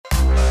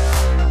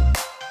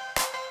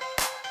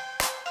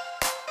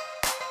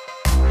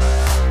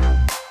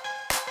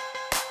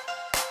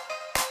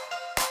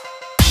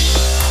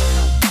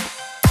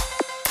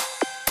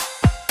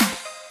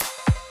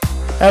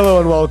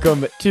Hello and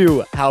welcome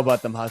to How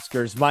About Them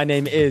Huskers. My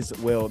name is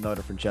Will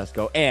Noda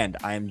Francesco, and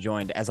I am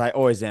joined, as I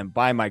always am,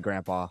 by my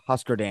grandpa,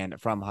 Husker Dan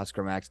from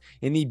Husker Max,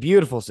 in the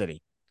beautiful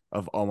city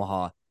of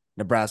Omaha,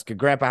 Nebraska.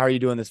 Grandpa, how are you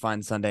doing this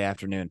fine Sunday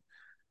afternoon?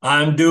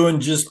 I'm doing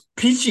just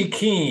peachy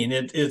keen.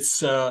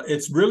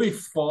 It's really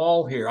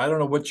fall here. I don't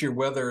know what your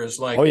weather is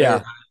Oh like there.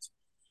 yeah,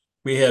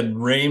 We had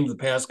rain the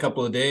past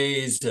couple of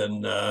days,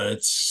 and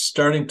it's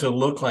starting to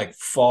look like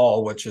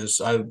fall,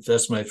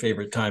 that's my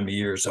favorite time of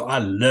year. So I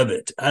love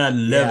it. I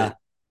love yeah, it.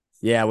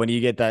 yeah. When you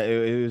get that,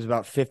 it was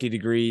about 50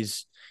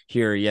 degrees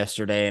here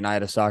yesterday, and I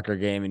had a soccer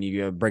game, and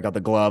you break out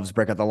the gloves,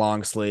 break out the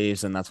long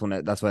sleeves, and that's when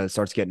it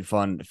starts getting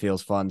fun. It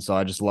feels fun. So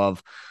I just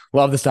love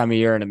this time of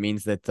year, and it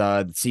means that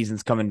the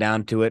season's coming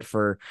down to it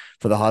for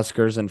the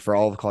Huskers and for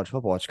all of college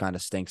football, which kind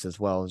of stinks as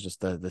well. It's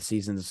just the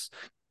season's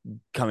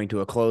coming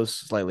to a close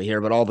slightly here,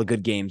 but all the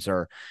good games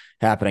are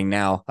happening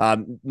now.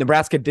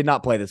 Nebraska did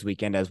not play this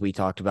weekend, as we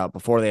talked about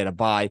before. They had a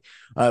bye.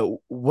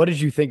 What did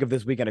you think of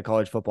this weekend of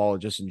college football,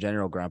 just in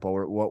general, Grandpa?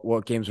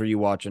 What games were you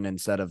watching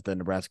instead of the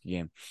Nebraska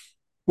game?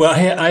 Well,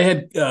 I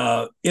had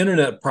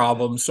internet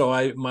problems,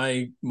 so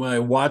my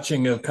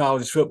watching of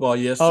college football Oh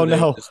yesterday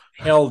no. was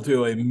held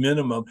to a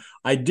minimum.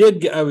 I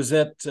was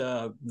at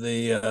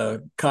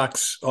the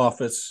Cox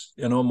office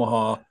in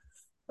Omaha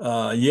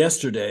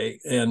yesterday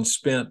and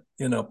spent,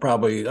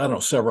 probably, I don't know,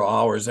 several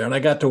hours there. And I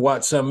got to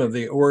watch some of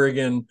the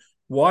Oregon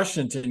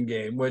Washington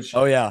game, which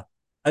Oh yeah.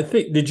 I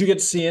think, did you get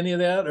to see any of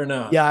that or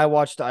not? Yeah, I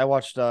watched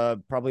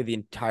probably the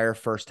entire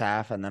first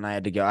half, and then I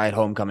had to go. I had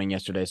homecoming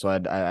yesterday, so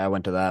I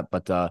went to that.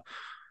 But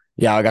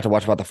yeah, I got to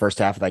watch about the first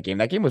half of that game.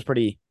 That game was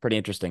pretty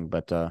interesting.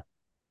 But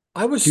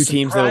I was two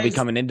teams that'll be surprised.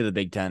 coming into the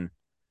Big Ten.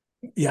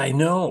 Yeah, I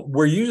know.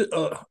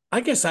 I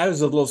guess I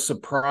was a little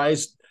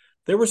surprised.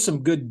 There were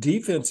some good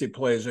defensive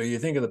plays. Or you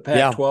think of the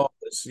Yeah, Pac-12,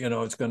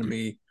 it's going to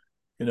be,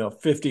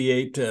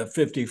 58 to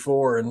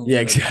 54 and,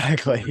 yeah,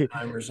 exactly.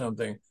 overtime or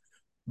something.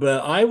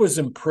 But I was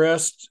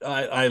impressed.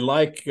 I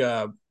like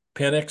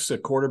Penix, a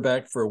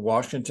quarterback for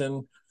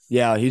Washington.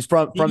 Yeah, he's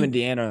from He,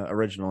 Indiana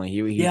originally.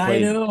 He yeah, I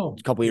played know.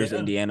 a couple years at Yeah,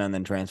 Indiana and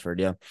then transferred.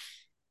 Yeah.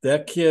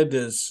 that kid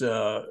is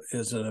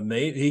an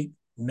amazing.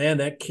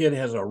 That kid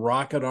has a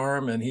rocket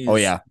arm and Oh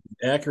he's yeah.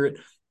 accurate.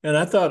 And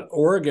I thought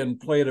Oregon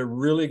played a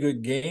really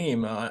good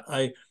game.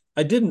 I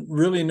didn't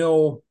really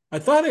know. I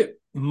thought it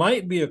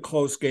might be a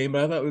close game,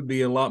 but I thought it would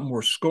be a lot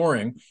more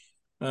scoring.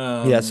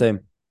 Yeah, Um, same.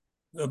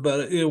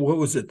 but what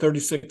was it?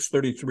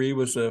 36-33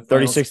 was the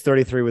final.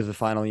 36-33 was the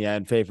final, yeah,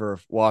 in favor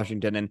of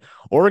Washington. And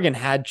Oregon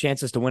had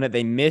chances to win it.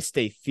 They missed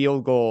a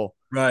field goal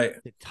Right,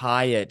 to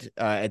tie it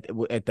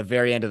at the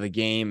very end of the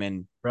game.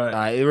 And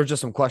right. there were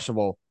just some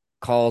questionable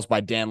calls by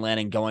Dan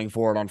Lanning going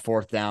for it on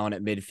fourth down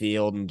at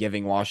midfield and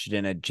giving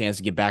Washington a chance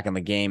to get back in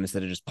the game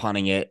instead of just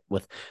punting it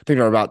with, I think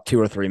there were about 2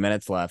 or 3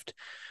 minutes left.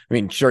 I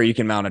mean, sure, you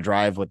can mount a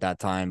drive with that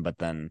time, but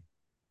then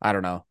I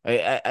don't know.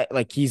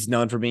 Like he's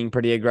known for being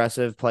pretty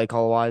aggressive play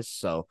call wise,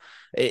 so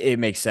it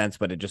makes sense.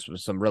 But it just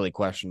was some really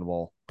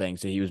questionable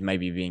things. So he was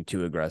maybe being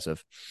too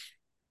aggressive.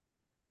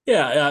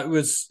 Yeah, it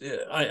was.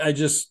 I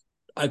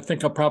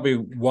think I'll probably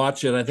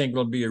watch it. I think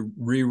it'll be a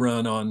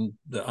rerun on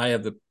I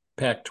have the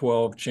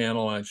Pac-12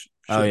 channel. Oh Should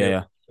yeah, be able yeah,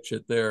 to watch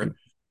it there.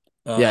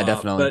 yeah,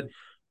 definitely. But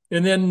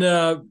and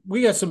then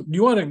we got some. Do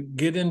you want to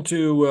get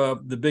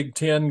into the Big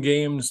Ten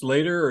games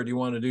later, or do you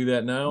want to do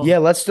that Yeah, now?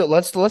 let's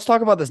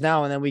talk about this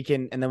now, and then we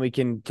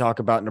can talk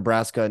about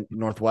Nebraska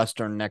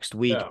Northwestern next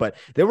week. Yeah. But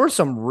there were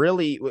some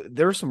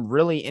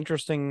really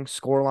interesting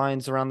score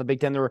lines around the Big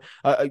Ten. There were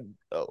a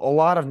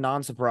lot of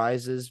non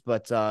surprises,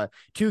 but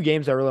two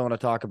games I really want to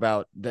talk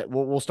about. That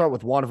we'll start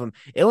with one of them.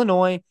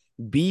 Illinois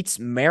beats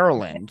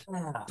Maryland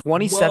Yeah.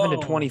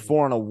 27-24 Whoa.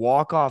 on a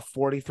walk off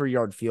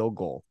 43-yard field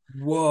goal.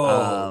 Whoa.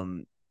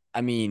 Um,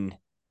 I mean,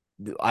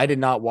 I did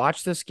not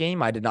watch this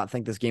game. I did not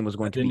think this game was I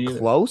going to be didn't either.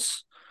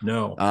 close.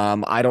 No.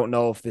 I don't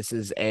know if this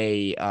is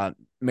a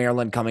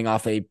Maryland coming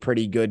off a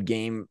pretty good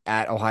game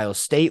at Ohio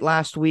State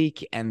last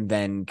week and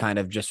then kind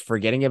of just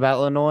forgetting about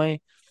Illinois.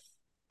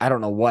 I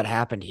don't know what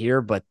happened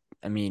here, but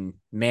I mean,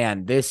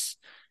 man,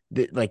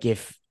 like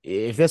if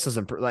this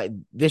isn't like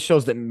this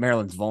shows that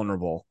Maryland's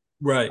vulnerable.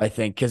 Right. I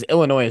think because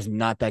Illinois is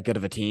not that good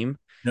of a team.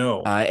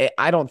 No.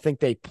 I don't think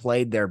they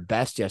played their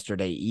best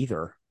yesterday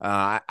either.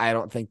 I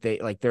don't think they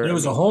like And they're. it I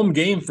was a mean, home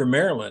game for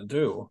Maryland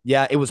too.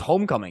 yeah, it was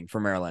homecoming for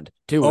Maryland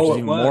too, which Oh, is it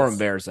even more was.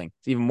 embarrassing.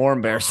 It's even more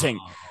embarrassing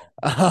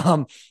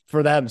Oh.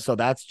 for them. So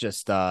that's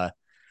just I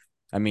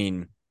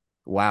mean,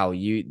 wow,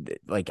 you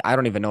like I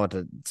don't even know what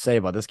to say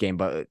about this game,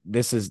 but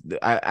this is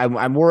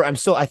I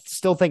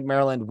still think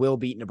Maryland will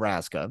beat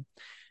Nebraska,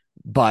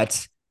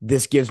 but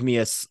this gives me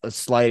a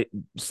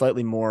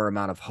slightly more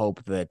amount of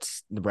hope that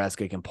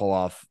Nebraska can pull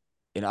off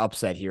an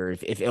upset here.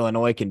 If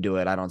Illinois can do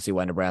it, I don't see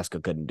why Nebraska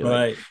couldn't do it.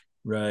 Right.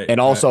 Right. And Right.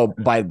 also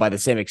by the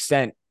same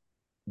extent,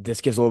 this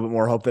gives a little bit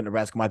more hope that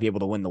Nebraska might be able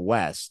to win the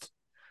West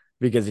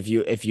because if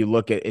you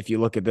look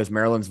at this,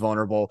 Maryland's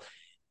vulnerable.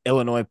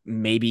 Illinois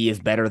maybe is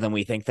better than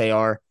we think they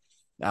are.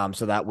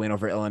 So that win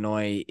over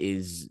Illinois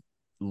is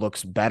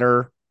looks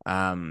better.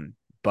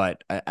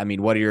 But I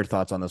mean, what are your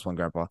thoughts on this one,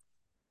 Grandpa?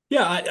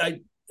 Yeah.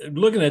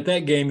 looking at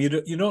that game,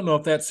 you don't know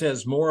if that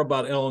says more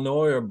about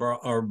Illinois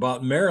or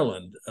about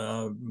Maryland.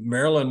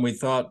 Maryland, we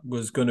thought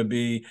was going to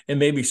be, and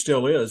maybe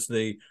still is,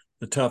 the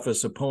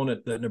toughest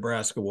opponent that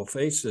Nebraska will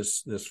face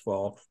this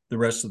fall, the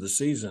rest of the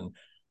season.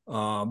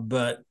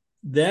 But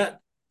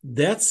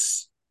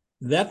that's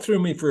that threw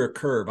me for a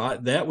curve.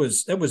 That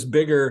was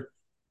bigger.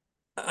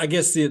 I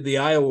guess the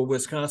Iowa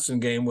Wisconsin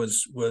game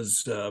was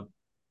that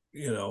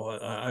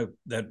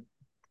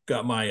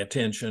got my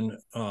attention.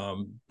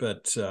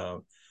 But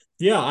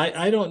yeah,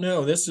 I don't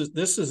know. This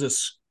is a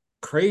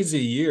crazy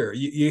year.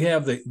 You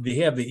have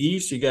the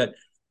East. You got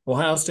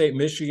Ohio State,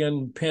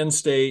 Michigan, Penn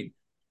State.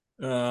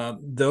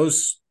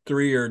 Those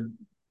three are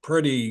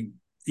pretty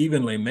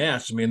evenly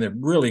matched. I mean, they're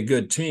really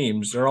good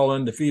teams. They're all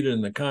undefeated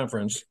in the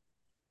conference,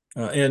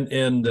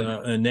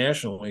 and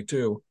nationally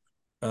too.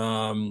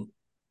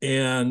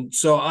 And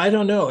so I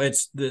don't know.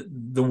 It's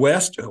the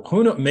West.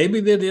 Who knows? Maybe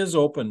that is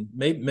open.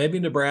 Maybe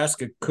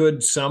Nebraska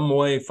could some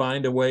way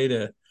find a way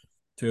to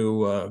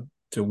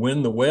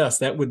win the West.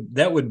 That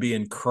would be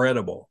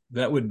incredible.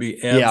 That would be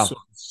Yeah,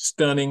 absolutely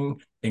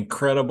stunning,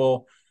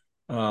 incredible.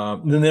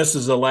 Then this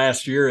is the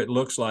last year. It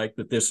looks like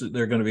that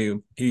they're going to be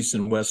East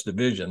and West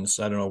divisions.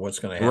 I don't know what's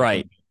going to happen.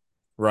 right.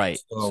 Right.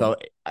 So So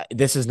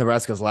this is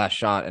Nebraska's last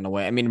shot in a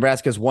way. I mean,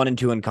 Nebraska's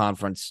 1-2 in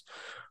conference,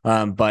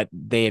 but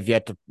they have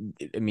yet to.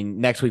 I mean,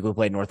 next week we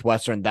play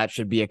Northwestern. That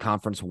should be a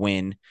conference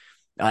win.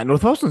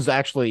 Northwestern's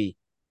actually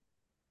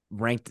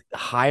ranked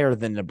higher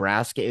than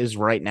Nebraska is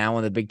right now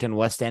in the Big Ten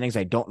West standings.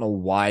 I don't know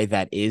why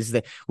that is.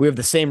 That we have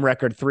the same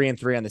record,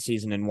 3-3 on the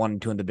season, and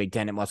 1-2 in the Big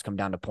Ten. It must come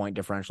down to point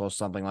differential or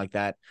something like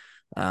that,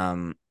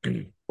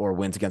 or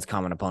wins against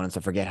common opponents.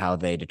 I forget how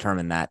they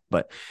determine that,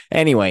 but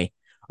anyway.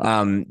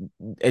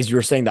 As you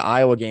were saying, the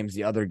Iowa game's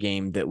the other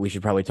game that we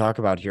should probably talk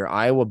about here.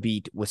 Iowa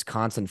beat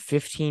Wisconsin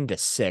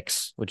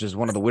 15-6, which is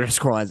one of the weirdest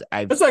scorelines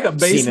I've it's like a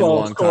seen in a baseball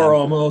long score time.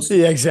 almost.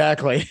 Yeah,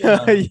 exactly.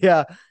 Yeah.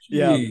 Yeah,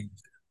 yeah.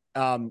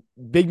 Gee.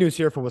 Big news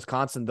here for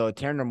Wisconsin, though.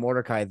 Tanner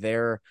Mordecai,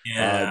 their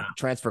Yeah.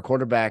 transfer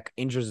quarterback,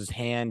 injures his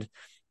hand.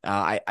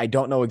 I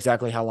don't know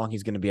exactly how long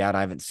he's going to be out. I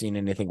haven't seen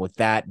anything with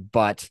that,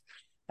 but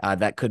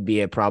that could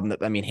be a problem.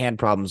 I mean, hand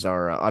problems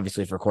are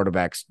obviously for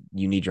quarterbacks.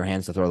 You need your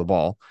hands to throw the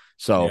ball.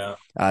 So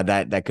Yeah.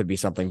 that could be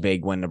something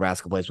big when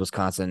Nebraska plays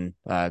Wisconsin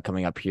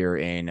coming up here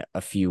in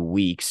a few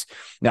weeks.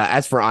 Now,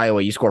 as for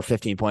Iowa, you score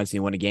 15 points and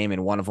you win a game,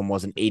 and one of them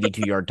was an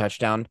 82-yard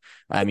touchdown.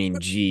 I mean,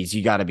 geez,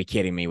 you got to be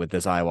kidding me with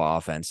this Iowa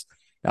offense.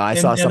 I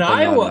saw And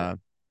something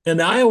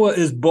on. Iowa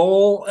is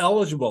bowl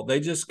eligible.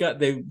 They got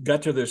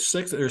to their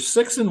sixth. They're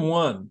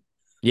 6-1.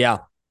 Yeah,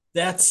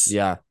 That's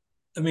yeah,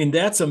 I mean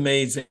that's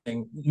amazing.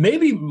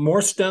 Maybe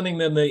more stunning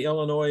than the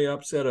Illinois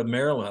upset of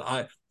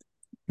Maryland.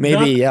 maybe,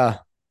 Not yeah,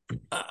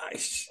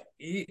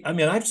 I, I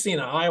mean I've seen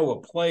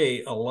Iowa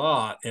play a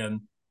lot,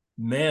 and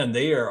man,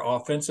 they are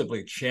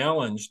offensively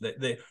challenged.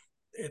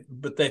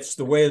 But that's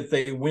the way that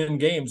they win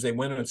games. They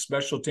win on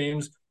special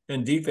teams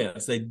and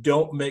defense. They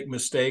don't make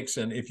mistakes,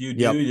 and if you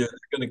do, yep.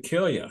 they're going to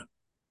kill you.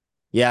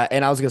 Yeah,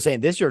 and I was gonna say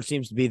this year it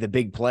seems to be the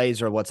big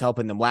plays are what's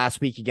helping them. Last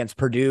week against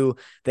Purdue,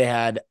 they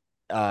had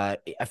I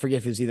forget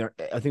if it was either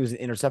I think it was an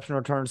interception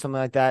return or something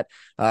like that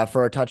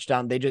for a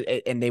touchdown. They just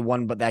and they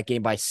won but that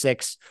game by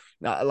 6.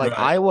 Like Right.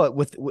 Iowa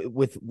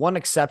with one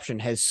exception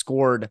has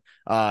scored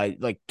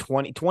like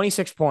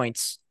 26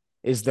 points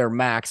is their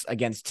max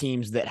against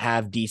teams that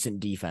have decent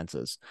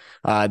defenses.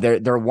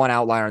 They're one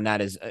outlier, and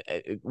that is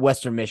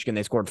Western Michigan.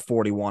 They scored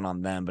 41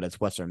 on them, but it's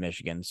Western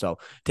Michigan. So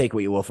take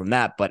what you will from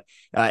that. But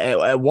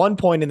at one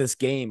point in this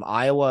game,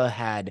 Iowa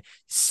had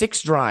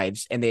 6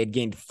 drives, and they had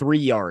gained 3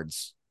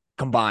 yards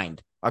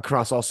combined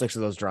across all 6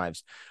 of those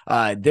drives.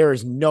 There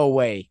is no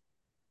way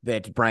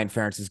that Brian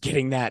Ferentz is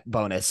getting that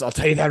bonus. I'll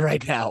tell you that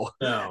right now.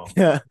 No.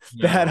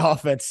 That No.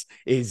 offense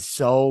is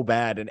so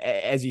bad. And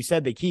as you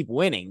said, they keep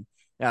winning.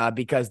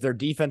 Because their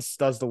defense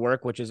does the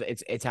work, which is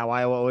it's how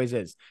Iowa always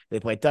is. They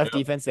play tough Yep.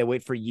 defense. They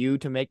wait for you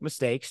to make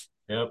mistakes,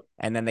 Yep.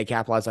 and then they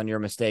capitalize on your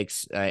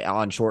mistakes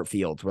on short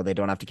fields where they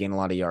don't have to gain a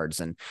lot of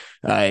yards. And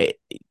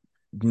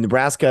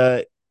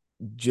Nebraska,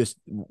 just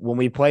when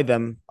we play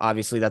them,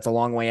 obviously that's a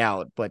long way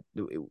out, but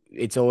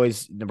it's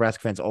always Nebraska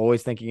fans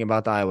always thinking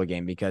about the Iowa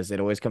game because it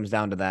always comes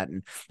down to that.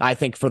 And I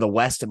think for the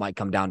West, it might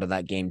come down to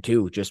that game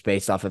too, just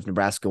based off if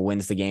Nebraska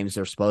wins the games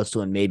they're supposed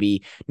to and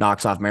maybe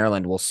knocks off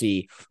Maryland. We'll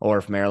see. Or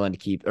if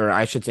Maryland or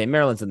I should say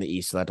Maryland's in the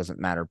East, so that doesn't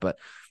matter. But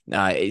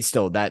it's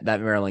still that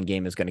Maryland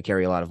game is going to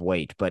carry a lot of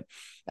weight. But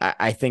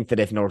I think that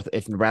if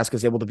Nebraska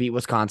is able to beat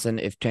Wisconsin,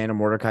 if Tanner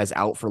Mordecai is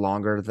out for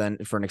longer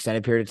than for an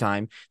extended period of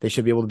time, they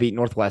should be able to beat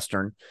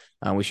Northwestern.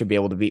 We should be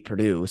able to beat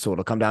Purdue. So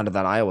it'll come down to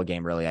that Iowa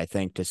game, really, I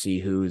think, to see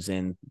who's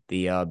in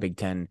the Big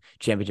Ten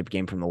championship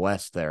game from the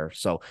West there.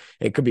 So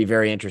it could be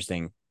very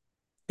interesting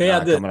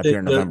coming up here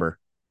in November.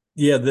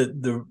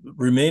 The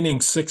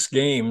remaining 6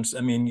 games.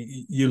 I mean,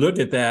 you look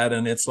at that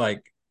and it's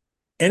like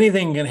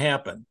anything can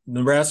happen.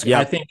 Nebraska, Yep.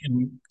 I think,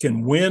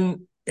 can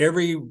win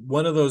every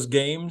one of those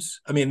games.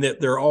 I mean,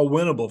 they're all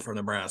winnable for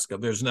Nebraska.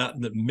 There's not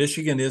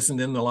Michigan isn't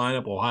in the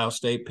lineup. Ohio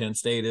State, Penn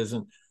State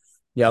isn't.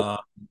 Yep.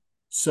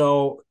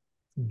 So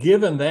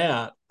given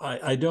that,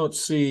 I don't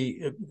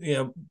see,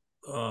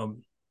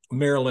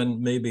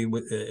 Maryland maybe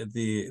with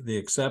the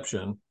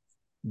exception,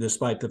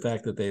 despite the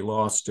fact that they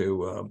lost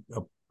to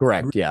a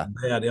Correct. Yeah.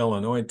 bad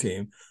Illinois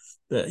team.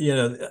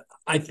 That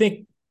I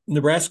think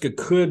Nebraska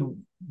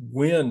could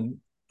win,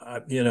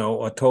 a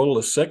total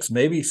of 6,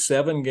 maybe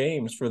 7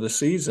 games for the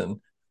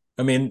season.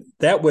 I mean,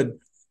 that would.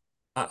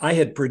 I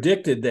had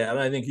predicted that.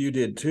 I think you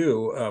did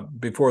too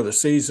before the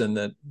season.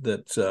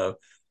 That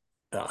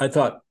I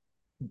thought,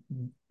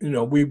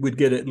 we would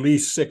get at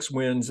least 6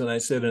 wins, and I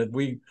said if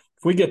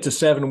we get to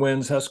 7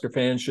 wins, Husker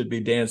fans should be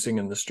dancing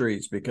in the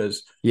streets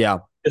because Yeah.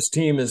 this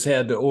team has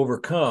had to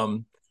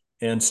overcome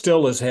and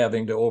still is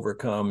having to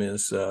overcome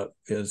is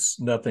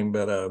nothing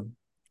but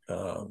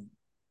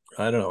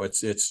I don't know.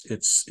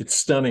 It's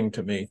stunning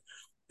to me,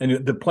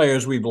 and the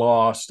players we've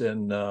lost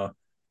and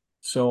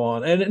so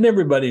on, and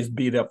everybody's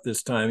beat up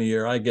this time of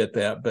year. I get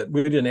that, but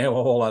we didn't have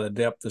a whole lot of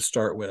depth to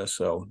start with,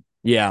 so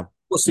Yeah.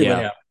 we'll see what Yeah.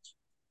 happens.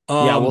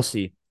 Yeah. We'll Um,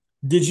 see.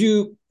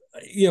 did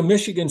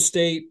Michigan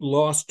State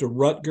lost to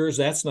Rutgers?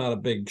 That's not a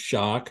big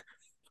shock,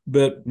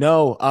 but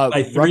No,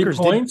 by three Rutgers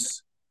did.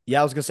 points.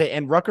 Yeah, I was gonna say,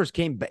 and Rutgers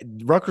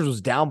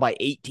was down by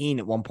 18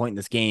 at one point in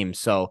this game,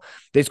 so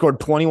they scored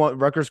 21.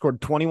 Rutgers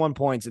scored 21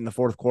 points in the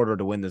fourth quarter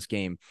to win this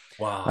game.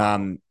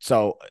 Wow.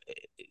 So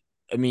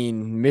I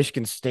mean,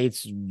 Michigan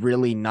State's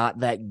really not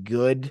that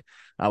good,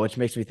 which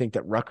makes me think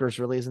that Rutgers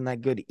really isn't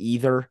that good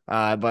either.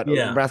 But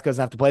Yeah. Nebraska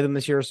doesn't have to play them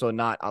this year, so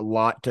not a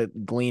lot to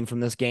glean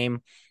from this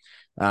game.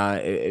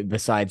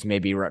 Besides,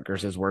 maybe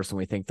Rutgers is worse than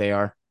we think they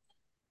are.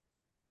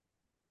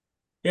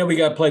 Yeah, we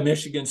got to play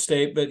Michigan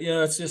State, but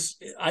it's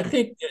just I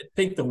think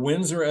the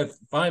wins are. If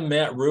I'm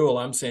Matt Rule,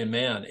 I'm saying,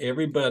 man,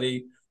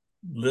 everybody,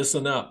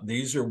 listen up.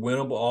 These are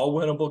winnable, all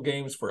winnable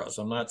games for us.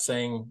 I'm not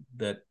saying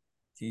that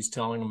he's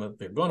telling them that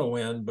they're going to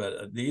win,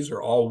 but these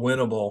are all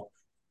winnable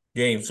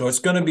games. So it's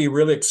going to be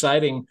really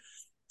exciting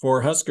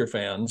for Husker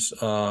fans.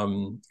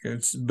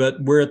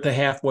 But we're at the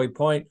halfway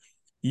point.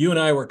 You and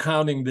I were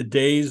counting the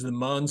days, the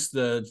months,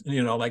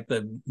 like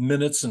the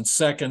minutes and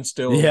seconds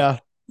till, Yeah.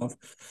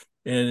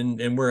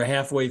 and we're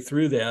halfway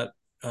through that.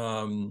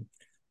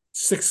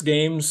 6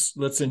 games,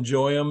 let's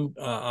enjoy them.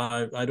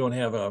 I don't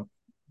have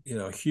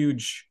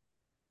huge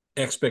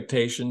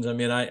expectations. I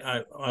mean,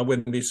 I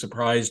wouldn't be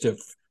surprised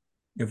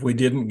if we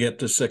didn't get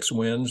to 6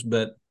 wins,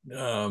 but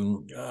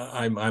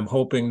I'm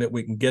hoping that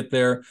we can get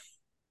there.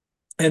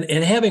 And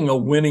having a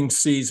winning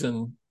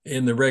season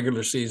in the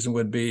regular season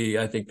would be,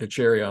 I think, the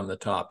cherry on the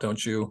top,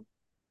 don't you?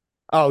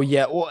 Oh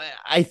yeah. Well,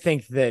 I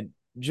think that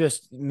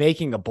just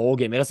making a bowl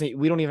game,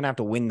 we don't even have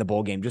to win the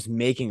bowl game, just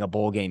making a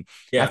bowl game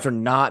Yeah, after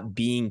not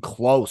being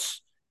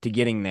close to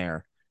getting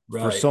there for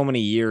right, so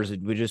many years,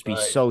 it would just be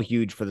right. so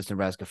huge for this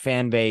Nebraska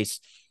fan base,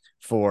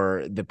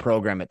 for the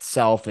program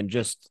itself, and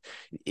just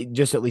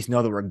at least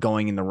know that we're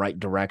going in the right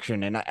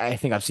direction. And I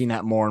think I've seen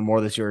that more and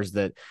more this year is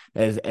that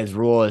as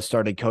Rule has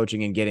started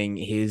coaching and getting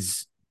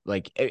his,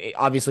 like,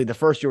 obviously the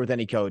first year with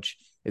any coach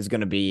is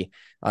going to be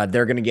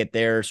they're going to get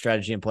their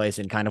strategy in place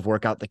and kind of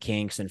work out the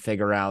kinks and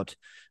figure out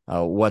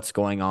what's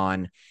going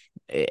on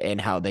and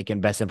how they can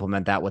best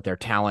implement that with their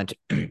talent.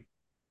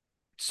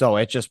 So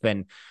it's just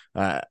been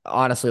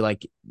honestly,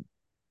 like,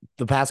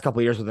 the past couple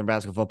of years with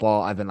Nebraska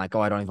football, I've been like,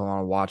 oh, I don't even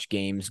want to watch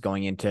games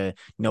going into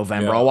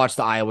November. Yeah. I'll watch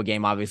the Iowa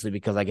game, obviously,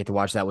 because I get to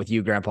watch that with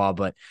you, Grandpa.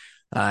 But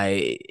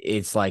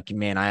it's like,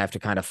 man, I have to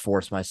kind of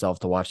force myself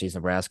to watch these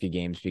Nebraska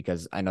games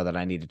because I know that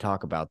I need to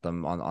talk about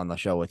them on the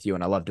show with you,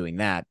 and I love doing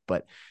that.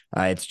 But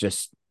it's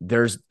just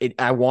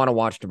I want to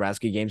watch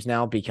Nebraska games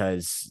now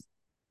because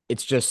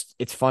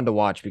it's fun to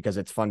watch because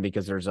it's fun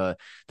because there's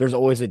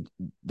always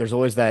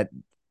that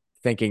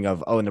thinking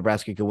of, oh,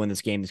 Nebraska could win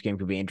this game. This game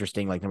could be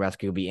interesting. Like,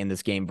 Nebraska could be in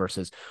this game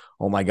versus,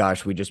 oh my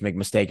gosh, we just make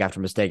mistake after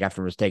mistake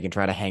after mistake and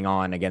try to hang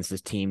on against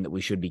this team that we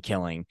should be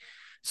killing.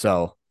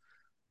 So,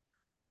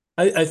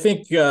 I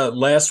think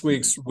last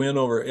week's win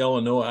over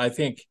Illinois, I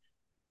think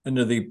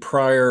under the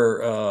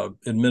prior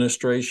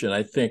administration,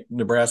 I think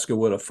Nebraska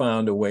would have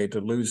found a way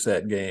to lose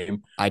that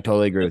game. I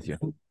totally agree with you.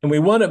 And we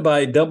won it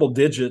by double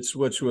digits,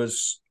 which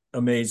was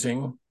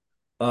amazing,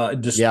 Yeah.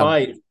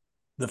 despite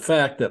the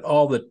fact that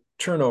all the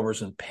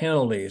turnovers and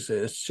penalties,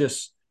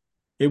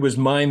 it was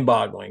mind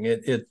boggling.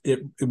 It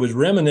was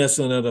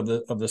reminiscent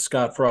of the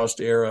Scott Frost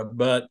era,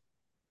 but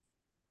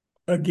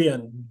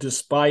again,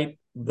 despite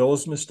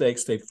those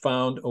mistakes, they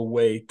found a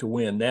way to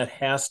win. That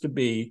has to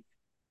be,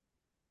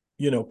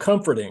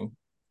 comforting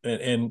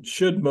and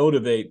should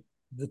motivate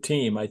the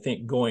team, I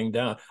think, going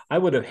down. I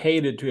would have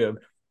hated to have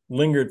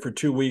lingered for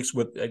 2 weeks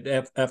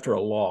after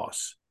a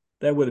loss.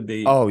 That would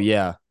be, Oh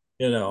yeah.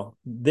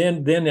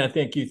 then I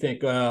think you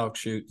think, oh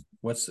shoot,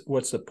 what's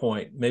the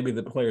point? Maybe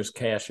the players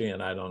cash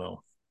in. I don't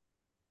know.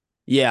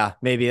 Yeah,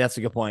 maybe that's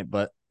a good point,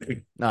 but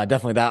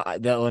definitely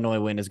that the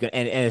Illinois win is good,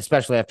 and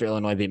especially after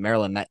Illinois beat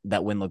Maryland,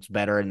 that win looks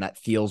better and that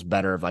feels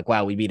better. Of like,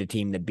 wow, we beat a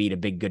team that beat a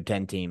big Big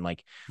Ten team.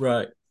 Like,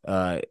 Right.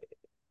 uh,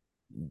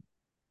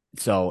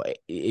 So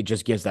it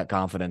just gives that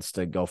confidence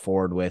to go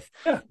forward with.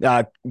 Yeah.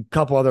 A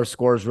couple other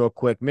scores real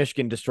quick.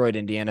 Michigan destroyed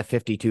Indiana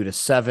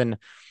 52-7.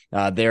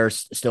 They're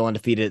still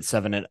undefeated at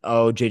 7-0.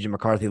 JJ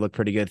McCarthy looked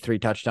pretty good. 3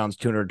 touchdowns,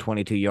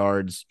 222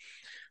 yards.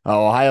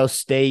 Ohio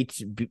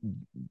State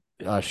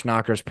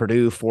Schnockers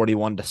Purdue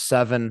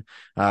 41-7.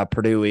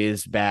 Purdue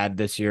is bad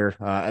this year.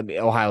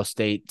 Ohio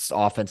State's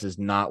offense is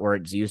not where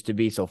it's used to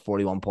be, so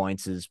 41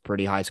 points is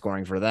pretty high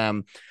scoring for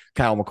them.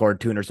 Kyle McCord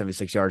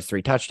 276 yards,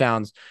 3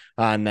 touchdowns.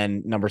 And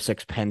then number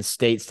 6 Penn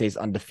State stays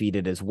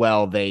undefeated as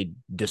well. They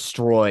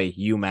destroy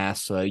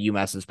UMass.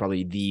 UMass is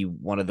probably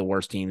one of the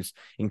worst teams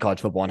in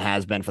college football and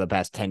has been for the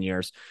past 10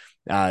 years.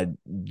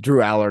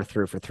 Drew Aller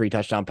threw for 3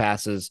 touchdown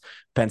passes.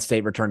 Penn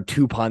State returned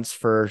 2 punts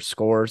for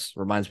scores.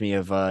 Reminds me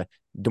of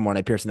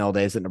DeMornay Pearson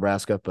days at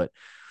Nebraska, but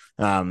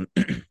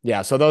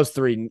yeah, so those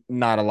three,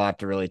 not a lot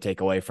to really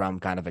take away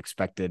from, kind of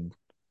expected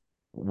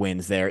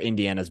wins there.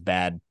 Indiana's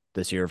bad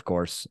this year, of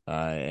course.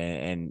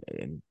 And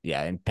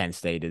yeah, and Penn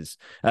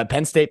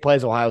State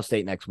plays Ohio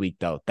State next week,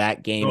 though.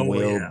 That game Oh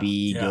will yeah.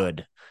 be Yeah.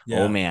 good.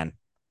 Oh, Yeah. man.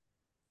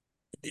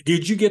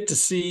 Did you get to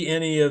see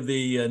any of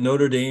the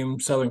Notre Dame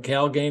Southern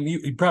Cal game?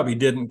 You probably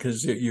didn't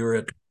because you were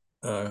at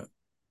uh,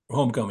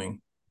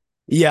 homecoming.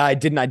 Yeah, I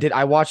didn't.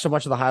 I watched so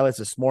much of the highlights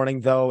this morning,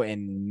 though,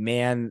 and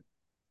man,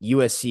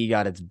 USC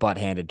got its butt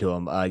handed to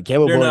them.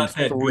 Caleb They're Williams,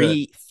 not that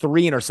good.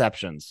 three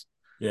interceptions.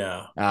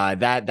 Yeah.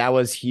 That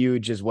was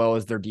huge, as well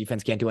as their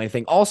defense can't do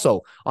anything.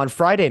 Also, on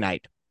Friday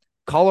night,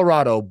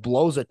 Colorado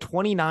blows a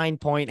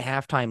 29-point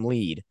halftime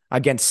lead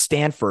against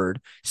Stanford.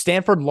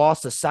 Stanford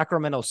lost to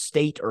Sacramento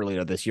State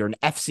earlier this year, an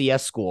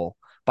FCS school,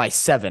 by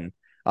 7.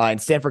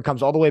 And Stanford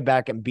comes all the way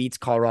back and beats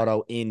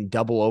Colorado in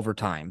double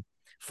overtime,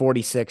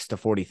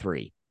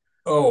 46-43.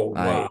 Oh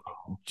Uh,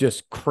 wow.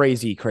 just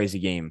crazy, crazy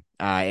game.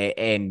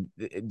 And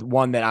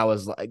one that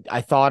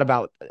I thought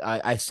about.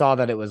 I saw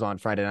that it was on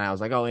Friday night. I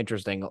was like, oh,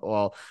 interesting.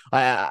 Well,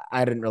 I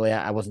didn't really,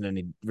 I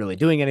wasn't really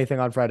doing anything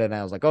on Friday night.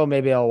 I was like, oh,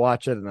 maybe I'll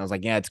watch it. And I was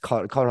like, yeah, it's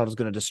Colorado's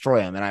going to destroy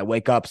them. And I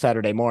wake up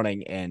Saturday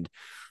morning and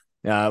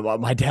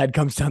my dad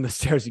comes down the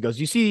stairs. He goes,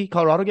 "You see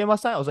Colorado game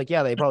last night?" I was like,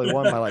 "Yeah, they probably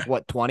won by like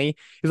what 20."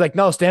 He's like,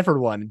 "No, Stanford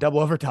won in double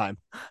overtime."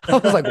 I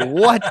was like,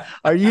 "What?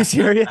 Are you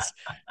serious?"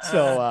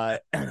 So, I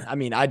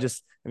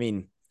just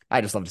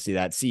love to see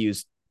that.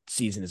 CU's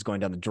season is going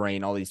down the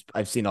drain.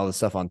 I've seen all this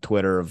stuff on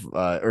Twitter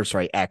or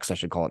sorry, X, I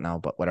should call it now,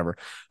 but whatever.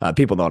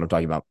 People know what I'm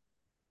talking about.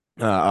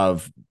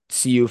 Of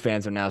CU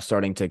fans are now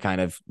starting to kind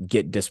of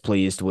get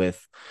displeased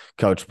with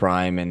Coach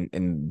Prime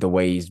and the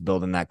way he's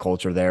building that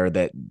culture there,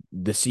 that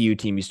the CU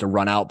team used to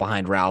run out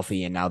behind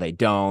Ralphie and now they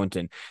don't,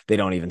 and they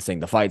don't even sing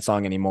the fight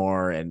song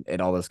anymore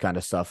and all this kind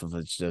of stuff.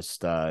 It's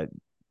just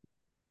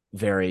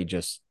very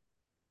just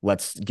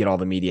let's get all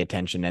the media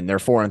attention, and they're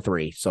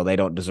 4-3, so they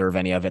don't deserve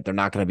any of it. They're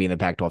not going to be in the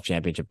Pac-12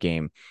 championship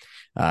game.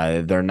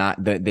 They're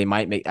not. They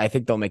might make. I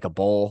think they'll make a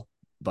bowl,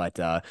 but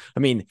it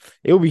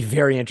would be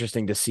very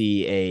interesting to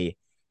see a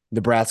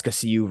Nebraska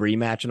CU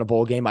rematch in a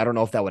bowl game. I don't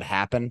know if that would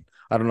happen.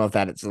 I don't know if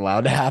that it's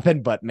allowed to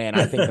happen, but man,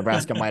 I think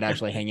Nebraska might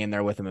actually hang in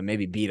there with them and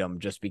maybe beat them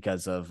just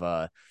because of.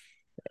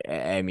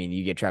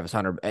 You get Travis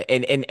Hunter,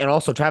 and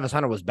also Travis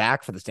Hunter was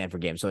back for the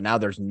Stanford game, so now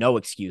there's no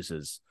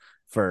excuses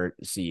for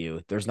CU.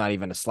 There's not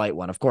even a slight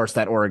one. Of course,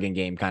 that Oregon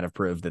game kind of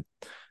proved that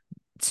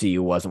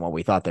CU wasn't what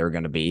we thought they were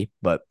going to be.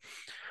 But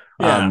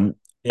Yeah.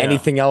 Yeah.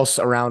 anything else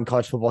around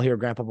college football here,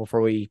 Grandpa,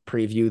 before we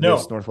preview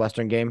this No.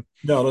 Northwestern game?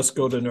 No. Let's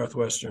go to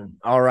Northwestern.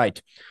 All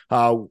right.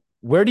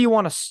 Where do you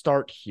want to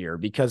start here?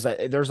 Because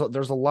there's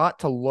a lot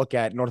to look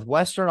at.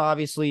 Northwestern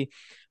obviously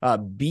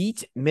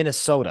beat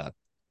Minnesota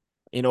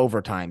in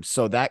overtime.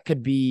 So that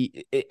could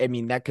be,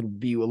 that could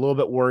be a little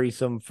bit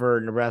worrisome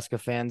for Nebraska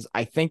fans.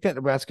 I think that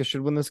Nebraska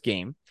should win this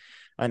game.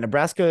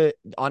 Nebraska,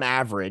 on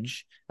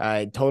average,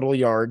 total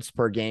yards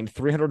per game,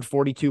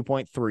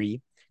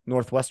 342.3.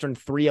 Northwestern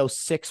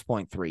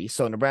 306.3.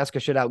 So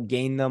Nebraska should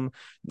outgain them.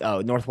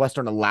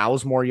 Northwestern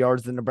allows more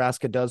yards than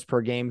Nebraska does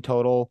per game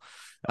total.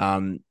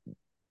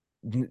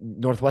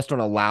 Northwestern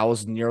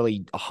allows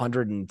nearly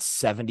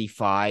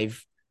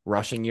 175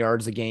 rushing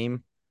yards a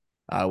game,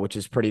 which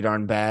is pretty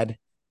darn bad.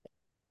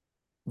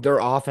 Their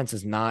offense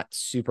is not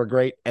super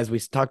great. As we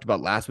talked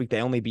about last week,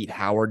 they only beat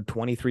Howard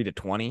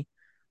 23-20.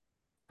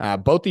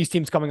 Both these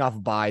teams coming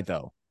off bye,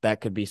 though.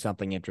 That could be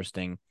something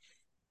interesting.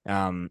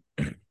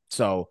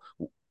 So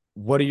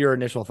what are your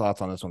initial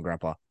thoughts on this one,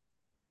 Grandpa?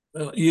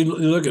 You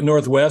look at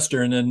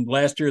Northwestern, and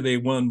last year they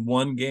won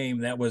one game.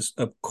 That was,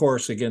 of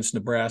course, against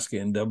Nebraska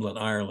in Dublin,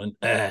 Ireland.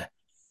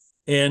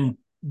 And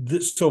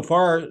so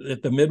far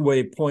at the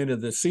midway point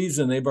of the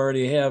season, they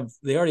already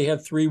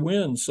have 3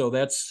 wins. So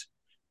that's,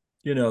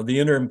 the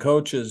interim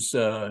coach is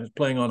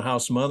playing on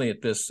house money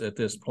at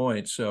this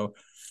point. So,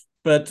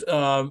 but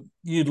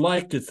you'd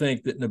like to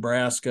think that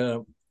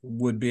Nebraska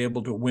would be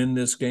able to win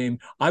this game.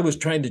 I was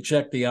trying to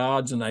check the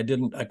odds and I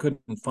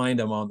couldn't find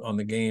them on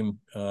the game.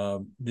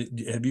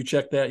 Have you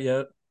checked that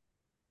yet?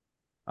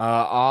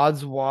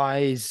 Odds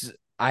wise,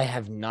 I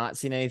have not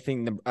seen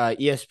anything.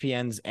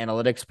 ESPN's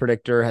analytics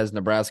predictor has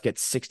Nebraska at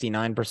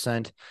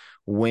 69%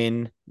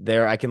 win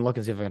there. I can look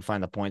and see if I can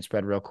find the point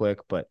spread real quick,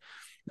 but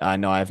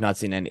No, I have not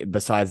seen any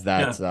besides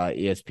that Yeah.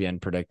 ESPN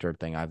predictor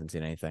thing. I haven't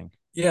seen anything.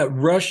 Yeah,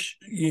 rush.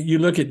 You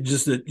look at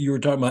just that you were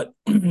talking about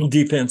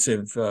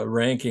defensive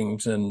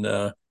rankings,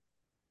 and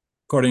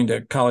according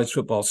to college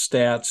football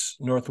stats,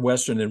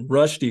 Northwestern in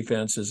rush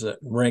defense is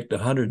ranked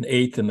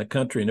 108th in the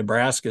country.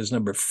 Nebraska is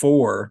number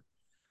 4,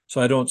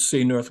 so I don't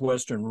see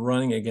Northwestern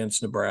running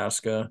against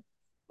Nebraska.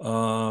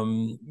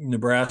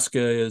 Nebraska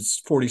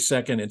is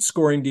 42nd in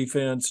scoring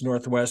defense.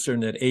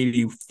 Northwestern at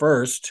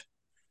 81st.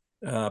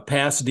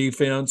 Pass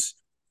defense.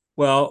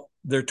 Well,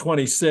 they're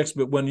 26,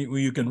 but when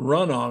you can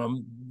run on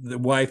them,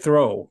 why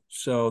throw?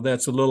 So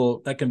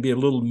that can be a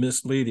little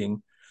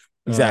misleading.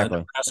 Exactly.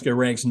 Nebraska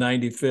ranks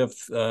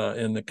 95th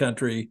in the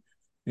country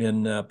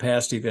in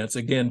pass defense.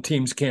 Again,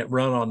 teams can't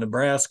run on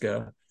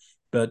Nebraska,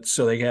 but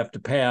so they have to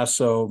pass.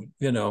 So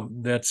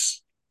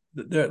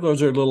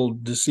those are a little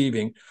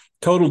deceiving.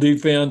 Total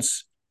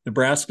defense,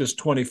 Nebraska's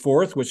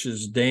 24th, which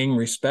is dang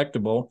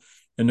respectable,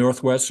 and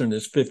Northwestern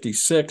is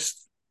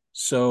 56th.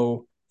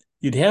 So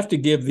you'd have to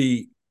give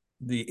the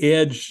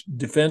edge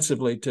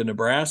defensively to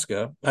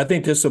Nebraska. I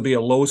think this will be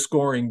a low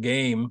scoring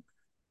game.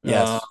 Uh,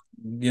 Yes.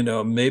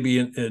 Maybe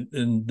in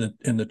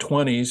the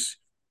 20s,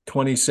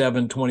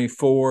 27,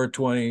 24,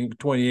 20,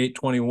 28,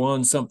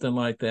 21, something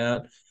like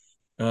that.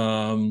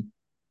 And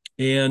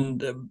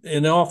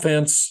in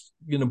offense,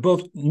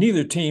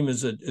 neither team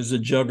is a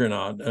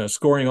juggernaut.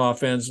 Scoring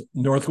offense,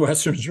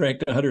 Northwestern's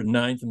ranked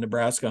 109th and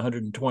Nebraska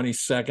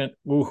 122nd.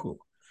 Ooh, Ooh.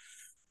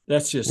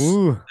 that's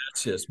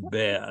just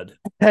bad.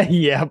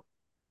 Yep.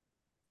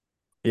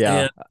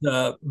 Yeah.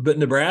 And but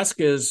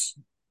Nebraska is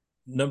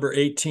number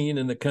 18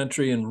 in the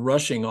country in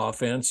rushing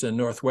offense, and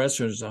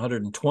Northwestern is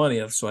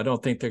 120th. So I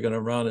don't think they're going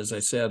to run, as I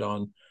said,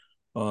 on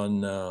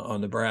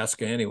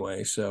Nebraska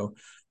anyway. So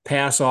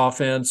pass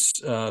offense,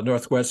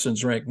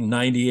 Northwestern's ranked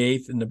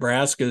 98th, and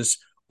Nebraska's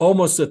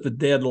almost at the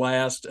dead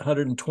last,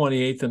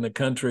 128th in the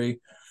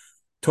country.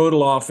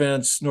 Total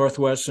offense,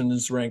 Northwestern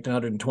is ranked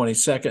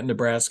 122nd,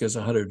 Nebraska is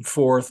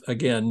 104th.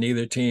 Again,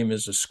 neither team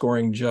is a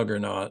scoring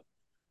juggernaut.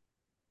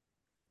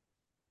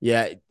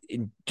 Yeah.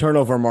 In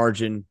turnover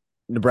margin,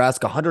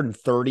 Nebraska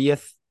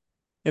 130th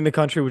in the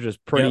country, which is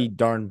pretty Yep.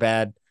 darn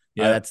bad.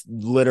 Yep. That's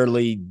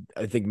literally,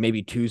 I think,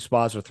 maybe 2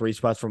 spots or 3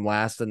 spots from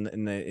last in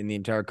the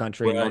entire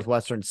country. And Right.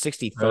 Northwestern Right.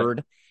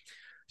 63rd.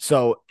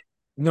 So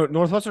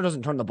Northwestern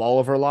doesn't turn the ball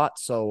over a lot.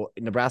 So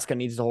Nebraska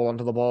needs to hold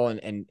onto the ball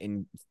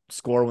and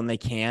score when they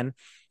can.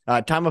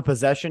 Time of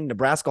possession,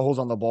 Nebraska holds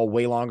on the ball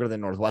way longer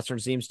than Northwestern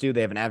seems to.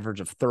 They have an average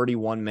of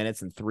 31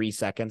 minutes and 3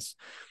 seconds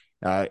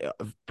uh,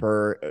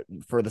 for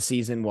the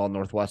season, while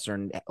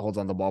Northwestern holds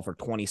on the ball for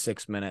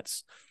 26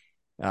 minutes.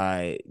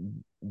 Uh,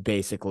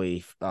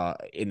 basically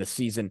in the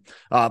season.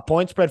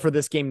 Point spread for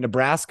this game,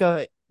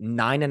 Nebraska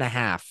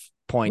 9.5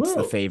 points,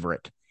 the Whoa.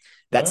 favorite.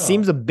 That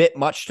seems Wow. a bit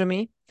much to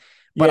me,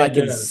 but Yeah, I it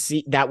can does.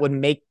 see that would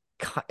make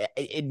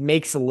it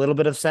makes a little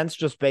bit of sense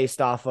just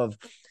based off of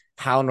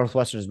how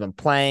Northwestern has been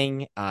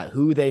playing,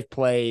 who they've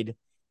played,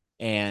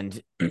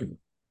 and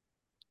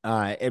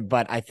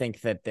but I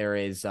think that there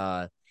is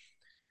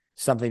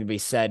something to be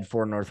said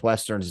for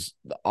Northwestern's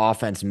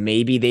offense.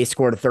 Maybe they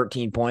scored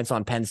 13 points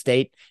on Penn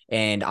State,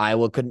 and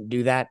Iowa couldn't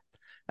do that.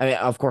 I mean,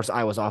 of course,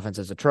 Iowa's offense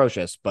is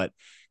atrocious, but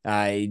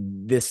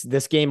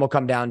this game will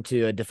come down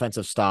to a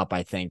defensive stop,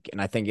 I think,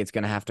 and I think it's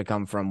going to have to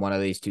come from one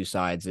of these two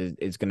sides.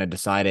 Is going to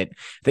decide it.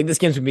 I think this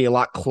game's going to be a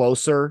lot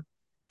closer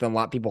than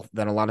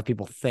a lot of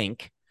people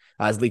think.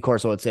 As Lee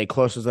Corso would say,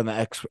 closer than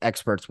the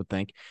experts would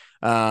think.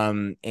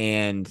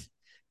 And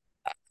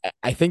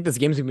I think this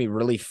game's gonna be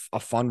really a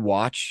fun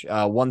watch.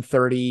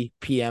 1:30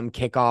 p.m.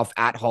 kickoff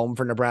at home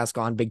for Nebraska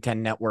on Big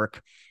Ten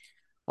Network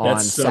on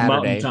That's Mountain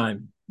Saturday.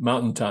 Time.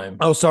 Mountain Time.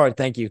 Oh, sorry,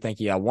 thank you.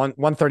 Yeah,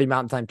 1:30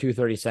 Mountain Time,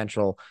 2:30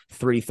 Central,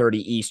 3:30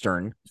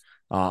 Eastern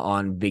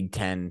on Big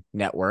Ten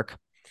Network.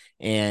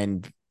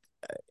 And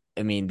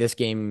I mean, this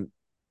game,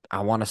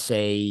 I want to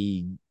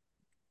say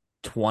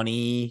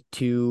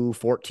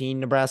 20-14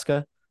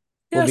 Nebraska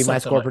will Yeah, be my something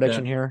score like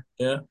prediction that. here.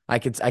 Yeah. I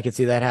could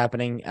see that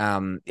happening.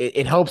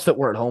 It helps that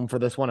we're at home for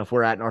this one. If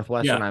we're at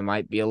Northwestern, Yeah. I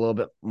might be a little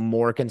bit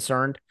more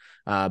concerned.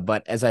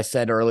 But as I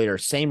said earlier,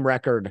 same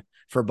record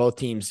for both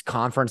teams,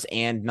 conference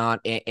and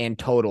not and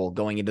total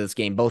going into this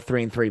game. Both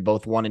 3-3,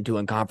 both 1-2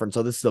 in conference.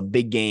 So this is a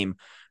big game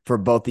for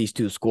both these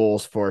two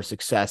schools for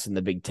success in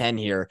the Big Ten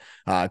here,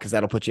 because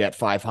that'll put you at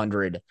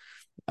 500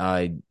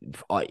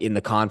 in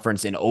the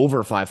conference and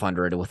over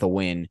 500 with a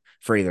win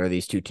for either of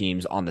these two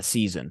teams on the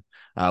season,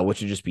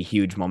 which would just be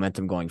huge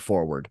momentum going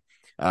forward.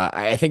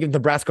 I think if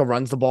Nebraska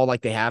runs the ball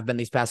like they have been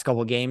these past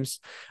couple of games,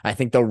 I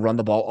think they'll run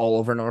the ball all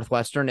over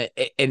Northwestern.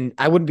 And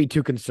I wouldn't be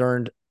too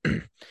concerned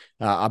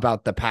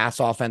about the pass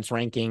offense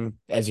ranking,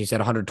 as you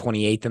said,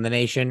 128th in the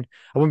nation.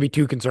 I wouldn't be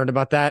too concerned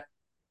about that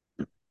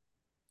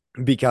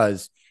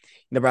because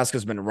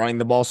Nebraska's been running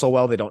the ball so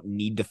well, they don't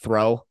need to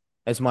throw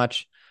as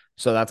much.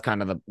 So that's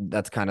kind of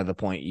the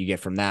point you get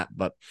from that.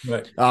 But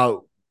Right.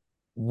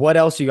 what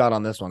else you got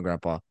on this one,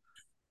 Grandpa?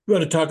 You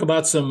want to talk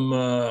about some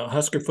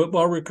Husker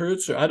football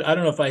recruits? Or I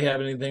don't know if I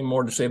have anything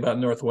more to say about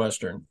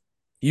Northwestern.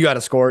 You got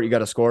a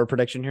score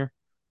prediction here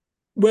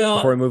before we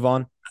Well, move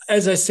on.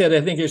 as I said,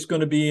 I think it's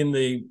going to be in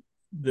the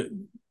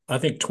I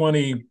think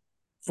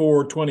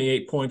 24,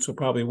 28 points will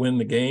probably win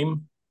the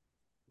game.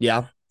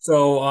 Yeah.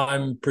 So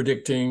I'm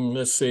predicting,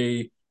 let's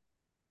say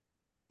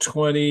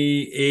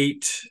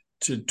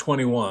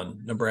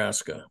 28-21,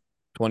 Nebraska.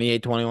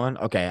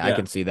 28-21. Okay, I Yeah.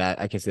 can see that.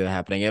 I can see that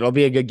happening. It'll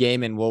be a good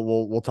game, and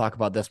we'll talk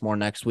about this more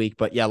next week.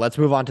 But yeah, let's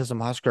move on to some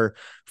Husker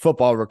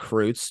football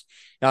recruits.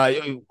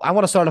 I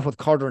want to start off with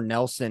Carter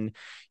Nelson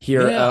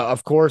here. Yeah.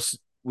 Of course,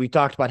 we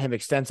talked about him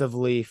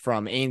extensively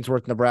from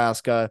Ainsworth,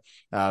 Nebraska,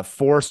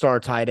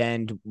 4-star tight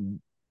end,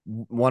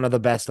 one of the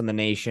best in the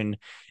nation,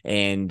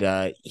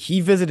 and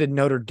he visited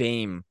Notre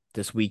Dame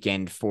this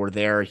weekend for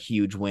their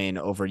huge win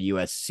over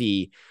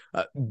USC.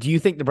 Do you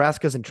think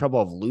Nebraska's in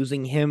trouble of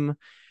losing him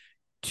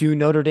to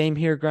Notre Dame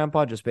here,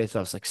 Grandpa, just based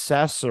off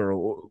success,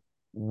 or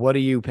what are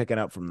you picking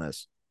up from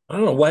this? I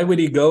don't know. Why would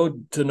he go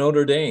to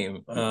Notre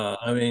Dame?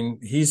 I mean,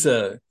 his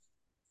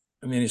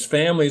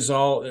family's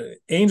all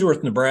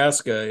Ainsworth,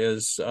 Nebraska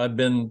is, I've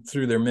been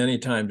through there many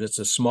times. It's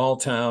a small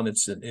town.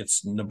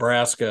 It's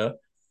Nebraska.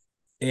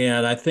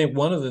 And I think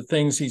one of the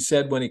things he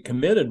said when he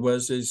committed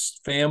was his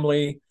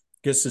family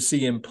gets to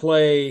see him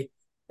play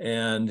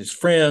and his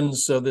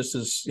friends. So this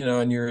is,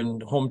 and you're in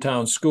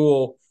hometown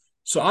school.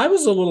 So I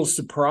was a little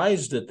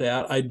surprised at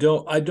that. I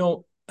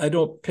don't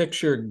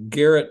picture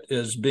Garrett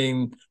as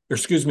being, or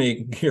excuse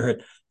me,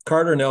 Garrett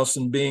Carter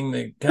Nelson being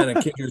the kind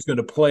of kid who's going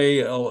to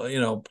play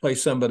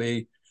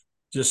somebody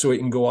just so he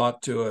can go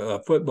out to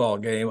a football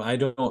game. I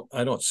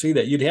don't see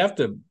that. You'd have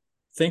to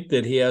think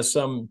that he has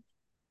some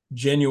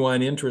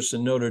genuine interest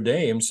in Notre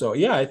Dame. So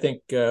yeah, I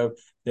think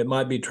it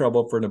might be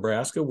trouble for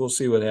Nebraska. We'll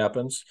see what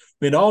happens.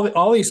 I mean,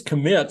 all these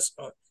commits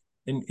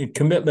and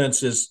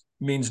commitments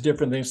means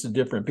different things to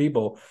different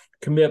people.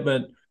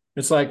 Commitment,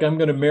 it's like I'm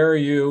going to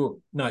marry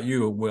you, not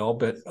you, Will,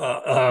 but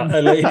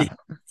a lady,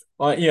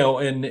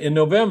 in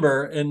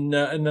November, and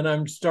then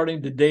I'm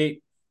starting to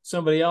date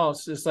somebody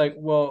else. It's like,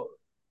 well,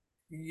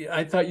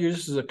 I thought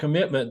this is a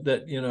commitment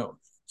that.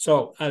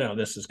 So I know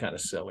this is kind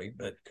of silly,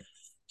 but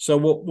so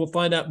we'll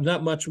find out.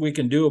 Not much we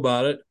can do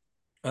about it.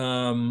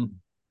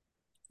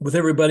 With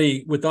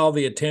everybody, with all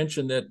the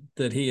attention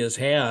that he has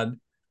had,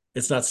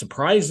 it's not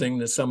surprising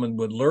that someone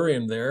would lure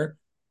him there.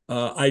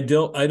 I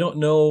don't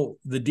know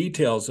the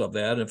details of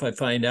that. If I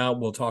find out,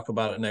 we'll talk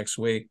about it next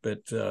week.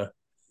 But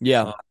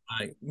Yeah,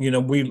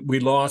 we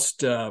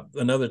lost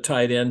another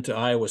tight end to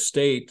Iowa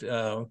State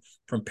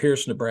from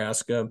Pierce,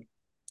 Nebraska,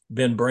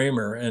 Ben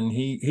Bramer, and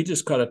he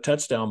just caught a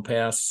touchdown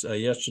pass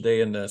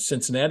yesterday in the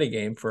Cincinnati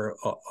game for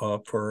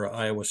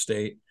Iowa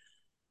State.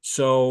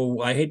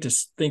 So I hate to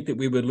think that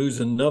we would lose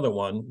another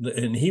one,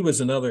 and he was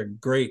another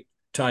great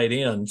tight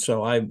end.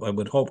 So I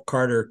would hope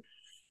Carter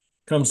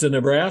comes to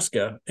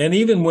Nebraska, and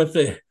even with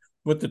the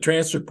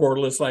transfer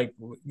portal, it's like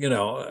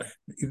the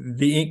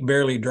ink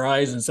barely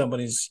dries and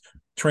somebody's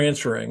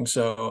transferring.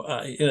 So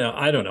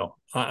I don't know.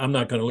 I'm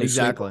not going to lose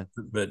sleep, exactly.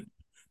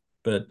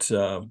 but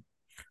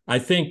I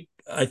think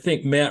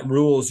Matt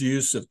Rule's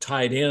use of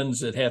tight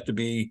ends that have to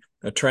be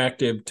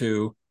attractive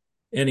to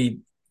any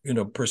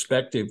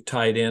prospective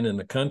tight end in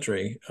the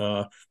country.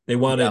 They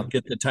want to Yeah.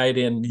 get the tight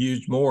end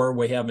used more.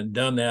 We haven't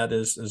done that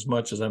as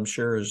much as I'm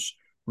sure as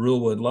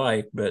Rule would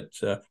like, but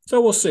so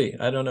we'll see.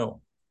 I don't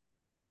know.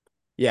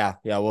 Yeah,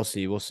 we'll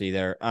see. We'll see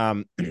there.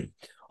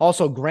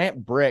 Also,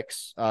 Grant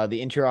Bricks,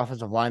 the interior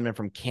offensive lineman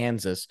from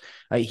Kansas,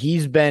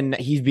 he's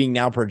being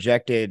now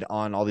projected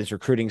on all these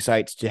recruiting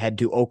sites to head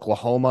to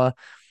Oklahoma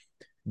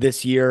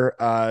this year,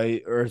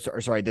 or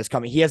sorry, this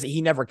coming.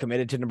 He never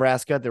committed to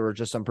Nebraska. There were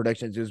just some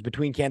predictions. It was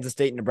between Kansas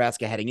State and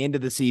Nebraska heading into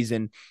the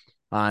season,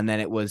 and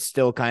then it was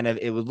still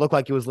it would look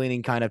like it was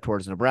leaning kind of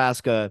towards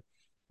Nebraska,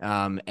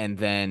 and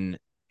then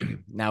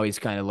now he's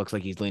kind of looks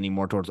like he's leaning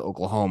more towards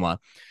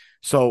Oklahoma.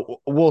 So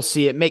we'll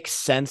see. It makes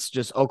sense.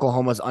 Just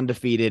Oklahoma's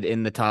undefeated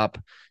in the top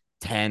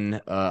 10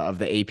 of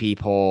the AP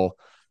poll,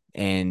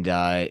 and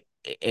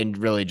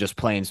really just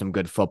playing some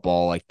good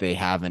football like they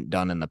haven't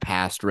done in the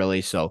past,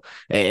 really. So,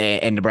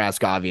 and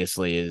Nebraska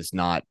obviously is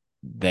not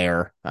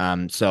there.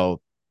 So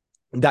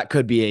that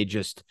could be a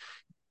just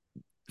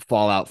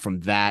fallout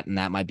from that, and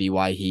that might be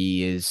why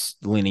he is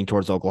leaning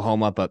towards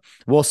Oklahoma. But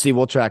we'll see.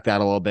 We'll track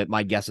that a little bit.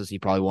 My guess is he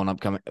probably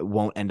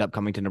won't end up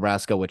coming to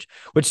Nebraska, which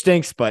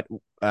stinks. But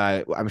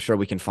I'm sure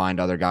we can find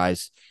other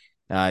guys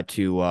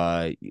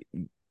to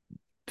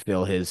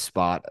fill his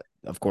spot.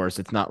 Of course,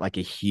 it's not like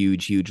a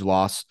huge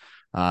loss,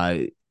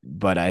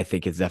 but I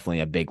think it's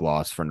definitely a big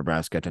loss for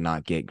Nebraska to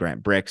not get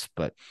Grant Bricks.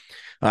 But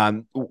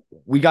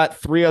we got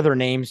 3 other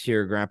names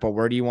here, Grandpa.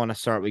 Where do you want to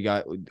start? We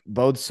got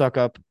Bode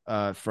Suckup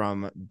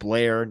from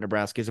Blair,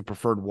 Nebraska, is a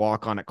preferred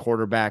walk-on at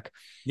quarterback.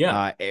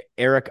 Yeah.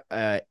 Eric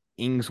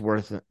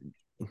Ingwerson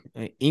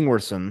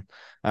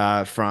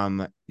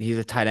he's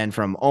a tight end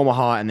from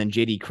Omaha, and then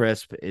JD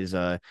Crisp is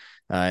a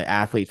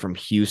athlete from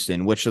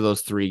Houston. Which of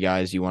those 3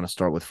 guys you want to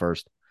start with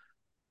first?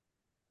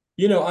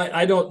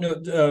 I don't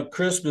know.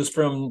 Crisp is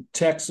from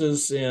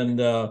Texas,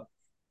 and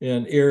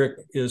Eric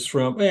is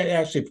from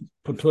actually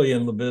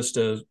Papillion La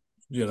Vista,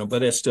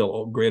 but it's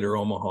still Greater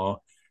Omaha.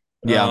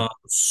 Yeah.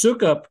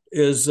 Sukup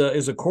is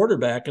a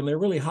quarterback, and they're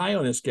really high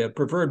on this kid.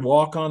 Preferred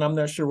walk on. I'm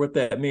not sure what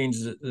that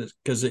means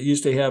because it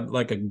used to have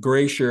like a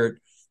gray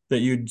shirt that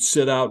you'd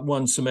sit out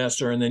one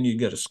semester and then you'd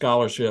get a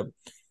scholarship.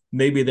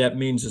 Maybe that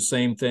means the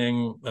same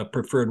thing. A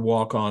preferred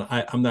walk on.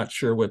 I'm not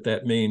sure what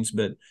that means,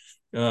 but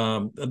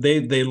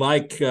they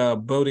like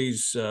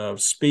Bodie's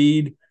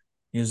speed,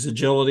 his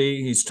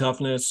agility, his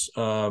toughness.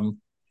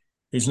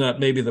 He's not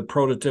maybe the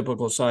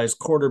prototypical size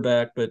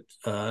quarterback, but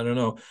I don't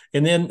know.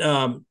 And then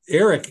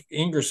Eric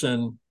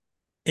Ingerson,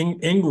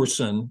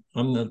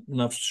 I'm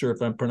not sure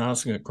if I'm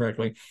pronouncing it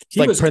correctly. It's He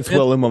like was Prince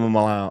committed. Will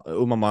Umamala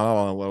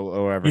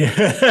or whatever.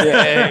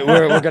 Yeah,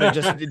 we're Yeah. gonna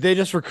just they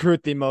just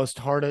recruit the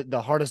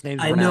hardest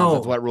names to I pronounce.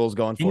 That's know. what Rule's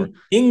going for.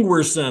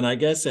 Ingwerson, I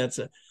guess that's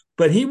it.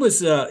 But he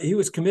was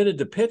committed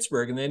to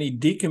Pittsburgh, and then he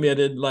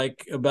decommitted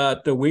like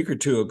about a week or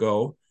two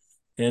ago,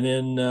 and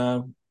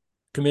then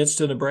commits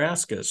to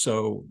Nebraska.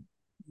 So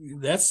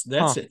that's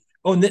Huh. it.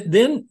 Oh, and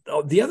then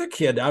the other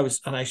kid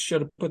I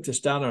should have put this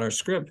down on our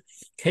script.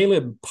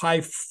 Caleb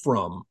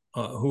Pyfrom,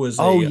 who is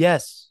Oh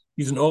yes.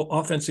 he's an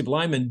offensive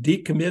lineman,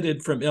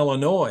 decommitted from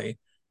Illinois,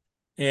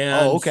 Oh,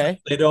 and so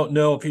okay. they don't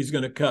know if he's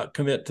going to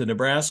commit to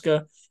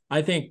Nebraska.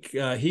 I think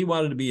he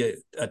wanted to be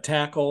a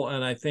tackle,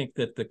 and I think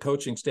that the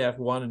coaching staff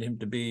wanted him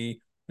to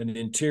be an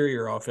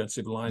interior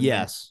offensive lineman.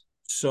 Yes.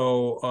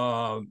 So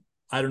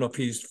I don't know if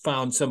he's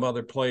found some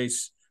other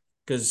place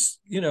because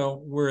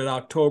we're in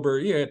October.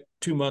 Yeah,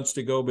 2 months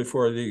to go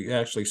before they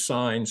actually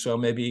sign. So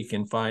maybe he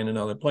can find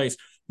another place.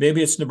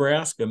 Maybe it's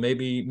Nebraska.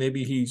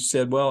 Maybe he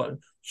said, well,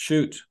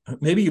 shoot.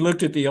 Maybe he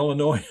looked at the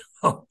Illinois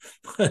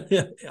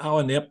how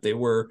inept they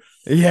were.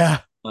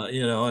 Yeah.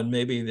 And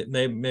maybe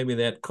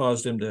that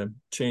caused him to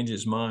change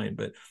his mind.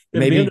 But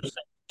it'll be Maybe.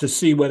 interesting to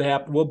see what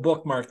happens. We'll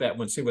bookmark that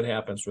one, see what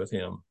happens with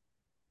him.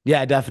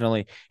 Yeah,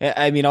 definitely.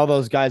 I mean, all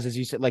those guys, as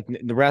you said, like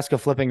Nebraska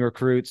flipping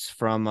recruits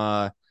from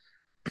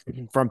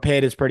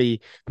Pitt is pretty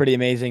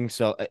amazing.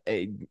 So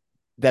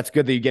that's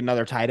good that you get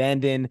another tight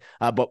end in.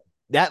 But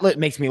that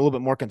makes me a little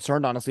bit more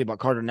concerned, honestly, about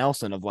Carter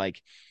Nelson. Of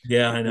like,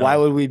 Yeah, I why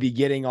know. would we be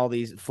getting all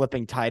these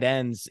flipping tight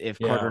ends if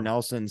Carter Yeah,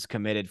 Nelson's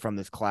committed from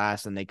this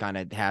class and they kind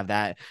of have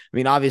that? I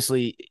mean,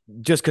 obviously,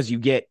 just because you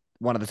get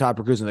one of the top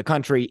recruits in the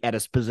country at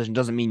a position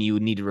doesn't mean you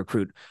need to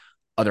recruit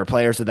other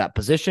players at that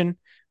position.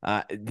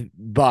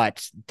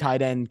 But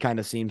tight end kind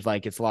of seems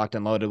like it's locked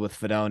and loaded with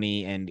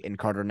Fedoni and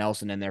Carter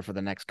Nelson in there for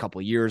the next couple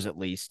of years at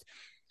least.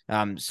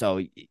 And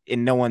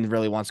no one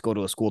really wants to go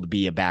to a school to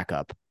be a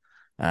backup.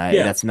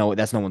 yeah, That's no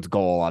one's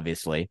goal,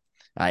 obviously.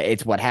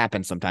 It's what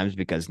happens sometimes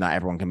because not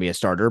everyone can be a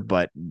starter,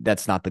 but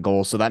that's not the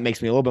goal. So that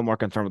makes me a little bit more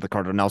concerned with the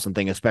Carter Nelson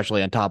thing,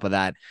 especially on top of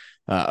that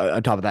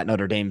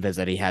Notre Dame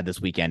visit he had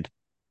this weekend.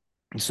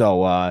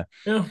 So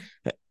yeah,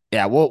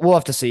 yeah, we'll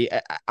have to see.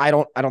 I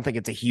don't think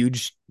it's a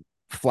huge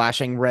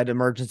flashing red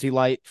emergency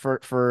light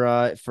for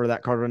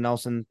that Carter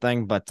Nelson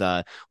thing, but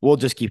we'll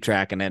just keep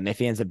tracking it. And if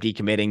he ends up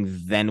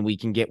decommitting, then we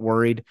can get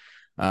worried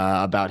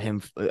about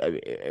him.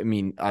 I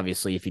mean,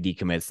 obviously, if he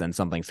decommits, then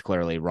something's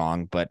clearly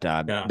wrong. But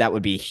yeah, that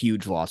would be a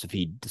huge loss if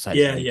he decides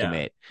to yeah.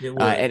 decommit. It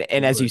would. And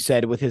It as you would.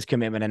 said, with his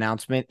commitment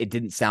announcement, it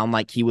didn't sound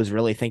like he was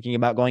really thinking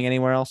about going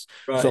anywhere else.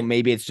 So Right.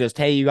 maybe it's just,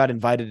 hey, you got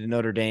invited to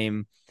Notre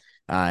Dame.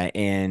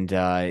 And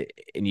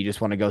you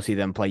just want to go see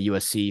them play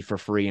USC for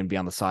free and be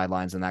on the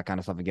sidelines and that kind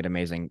of stuff and get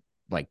amazing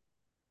like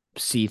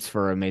seats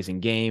for an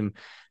amazing game.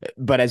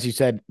 But as you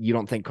said, you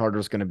don't think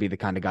Carter's going to be the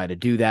kind of guy to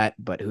do that.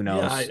 But who Yeah,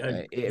 knows?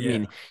 I yeah,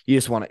 mean, you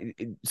just want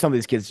to. Some of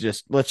these kids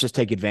let's just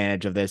take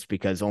advantage of this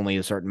because only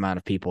a certain amount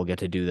of people get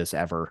to do this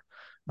ever.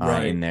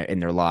 right. In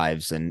their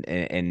lives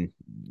and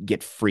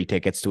get free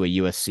tickets to a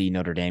USC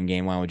Notre Dame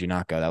game. Why would you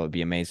not go? That would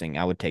be amazing.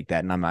 I would take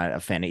that, and I'm not a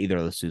fan of either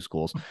of those two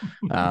schools.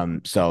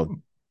 So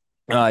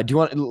do you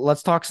want?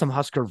 Let's talk some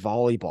Husker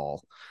volleyball,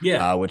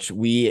 Yeah. which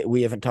we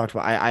haven't talked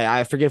about.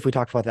 I forget if we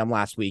talked about them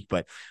last week,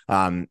 but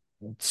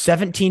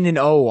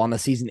 17-0 on the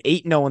season,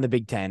 8-0 in the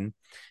Big Ten.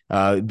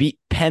 Beat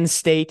Penn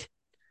State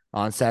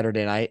on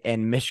Saturday night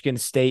and Michigan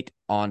State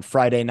on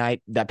Friday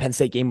night. That Penn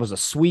State game was a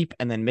sweep,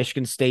 and then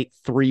Michigan State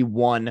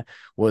 3-1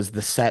 was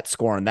the set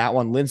score. And that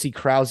one, Lindsey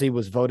Krause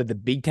was voted the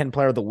Big Ten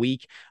Player of the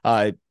Week.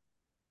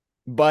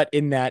 But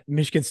in that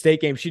Michigan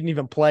State game, she didn't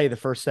even play the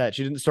first set.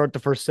 She didn't start the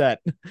first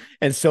set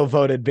and still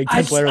voted Big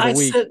Ten Player of the I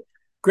Week. said,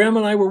 Graham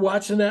and I were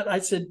watching that. I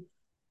said,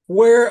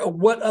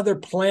 what other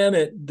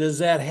planet does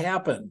that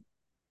happen?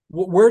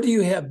 Where do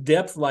you have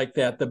depth like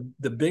that?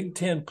 The Big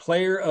Ten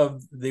Player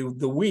of the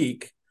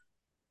Week,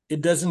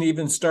 it doesn't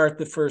even start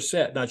the first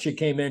set. Now she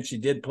came in, she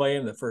did play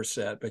in the first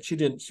set, but she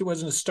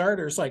wasn't a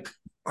starter. It's like,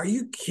 are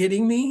you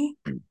kidding me?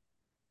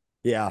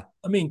 Yeah,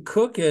 I mean,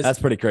 Cook has, that's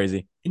pretty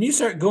crazy. and you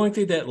start going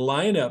through that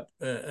lineup,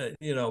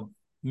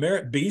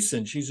 Merritt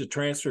Beeson, she's a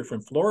transfer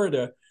from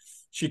Florida.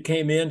 She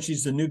came in,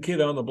 she's the new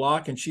kid on the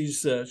block, and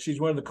she's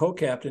one of the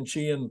co-captains,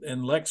 she and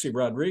Lexi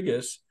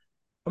Rodriguez.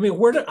 I mean,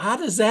 how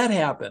does that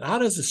happen? How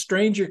does a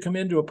stranger come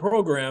into a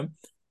program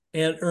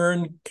and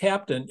earn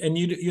captain? And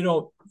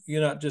you're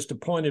not just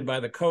appointed by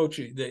the coach,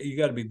 that you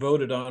got to be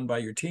voted on by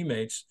your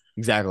teammates.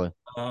 Exactly.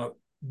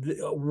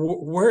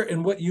 where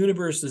in what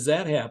universe does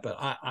that happen?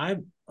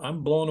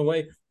 I'm blown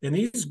away. And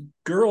these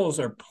girls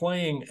are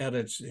playing at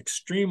an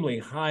extremely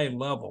high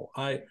level.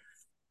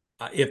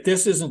 If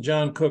this isn't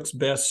John Cook's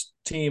best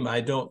team,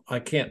 I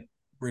can't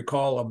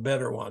recall a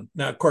better one.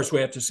 Now, of course,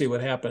 we have to see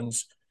what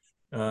happens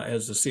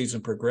as the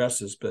season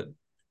progresses. But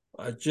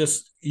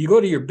just you go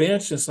to your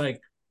bench, it's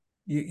like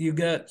you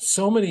got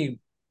so many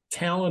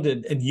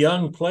talented and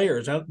young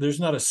players. There's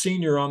not a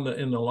senior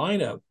in the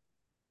lineup.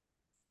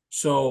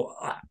 So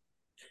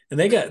and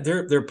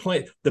they're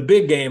playing the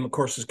big game. Of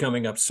course, is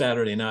coming up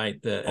Saturday night.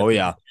 Oh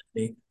yeah.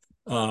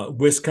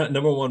 Wisconsin,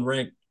 number one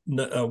ranked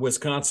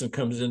Wisconsin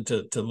comes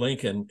into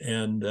Lincoln,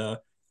 and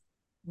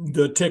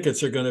the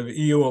tickets are going to be.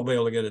 You won't be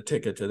able to get a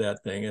ticket to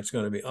that thing. It's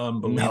going to be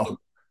unbelievable.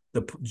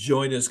 No. The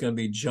joint is going to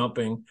be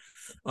jumping.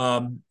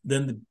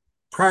 Then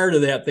prior to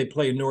that, they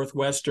played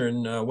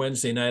Northwestern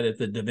Wednesday night at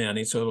the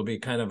Devaney, so it'll be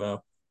kind of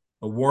a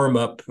warm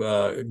up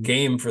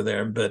game for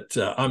them. But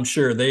I'm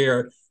sure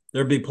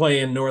they'll be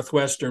playing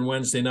Northwestern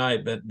Wednesday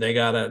night, but they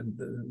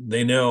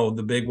know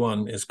the big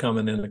one is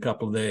coming in a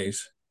couple of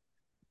days.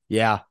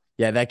 Yeah.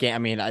 Yeah, that game. I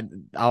mean,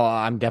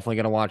 I'm definitely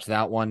gonna watch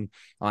that one.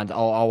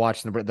 I'll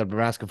watch the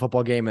Nebraska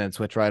football game and then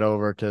switch right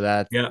over to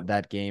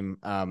that game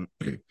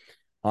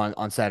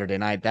on Saturday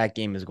night. That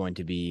game is going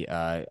to be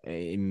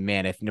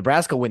man. If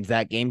Nebraska wins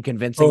that game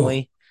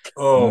convincingly,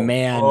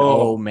 man,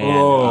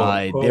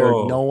 there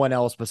no one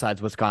else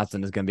besides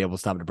Wisconsin is going to be able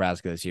to stop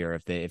Nebraska this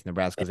year if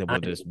Nebraska is able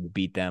to just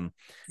beat them.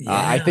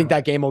 I think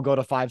that game will go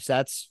to 5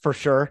 sets for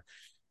sure.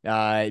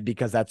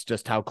 Because that's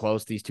just how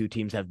close these two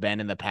teams have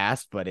been in the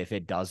past. But if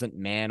it doesn't,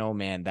 man, oh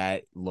man,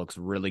 that looks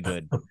really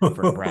good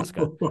for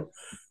Nebraska.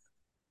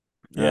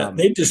 Yeah,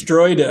 they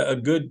destroyed a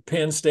good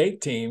Penn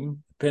State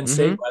team. Penn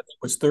State, I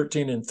think, was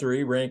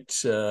 13-3,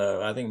 ranked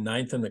I think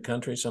 9th in the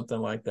country, something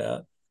like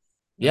that.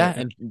 Yeah,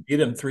 and beat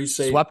them 3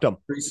 sets. Swept them.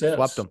 3 sets.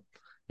 Swept them.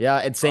 Yeah,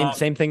 and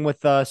same thing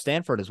with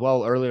Stanford as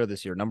well earlier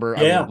this year. I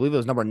believe it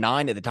was number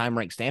 9 at the time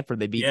ranked Stanford.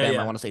 They beat them.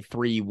 I want to say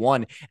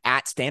 3-1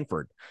 at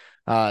Stanford.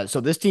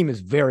 So this team is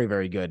very,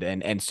 very good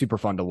and super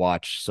fun to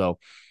watch. So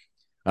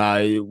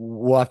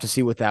we'll have to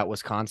see with that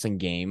Wisconsin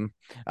game.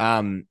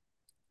 A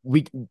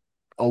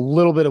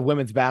little bit of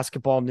women's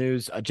basketball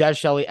news. Jazz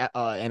Shelley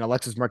and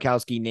Alexis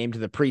Markowski named to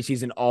the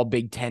preseason All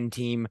Big Ten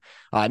team.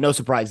 No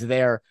surprise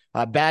there.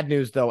 Bad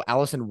news, though.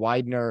 Allison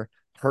Widener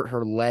hurt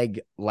her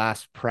leg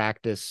last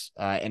practice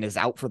and is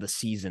out for the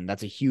season.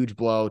 That's a huge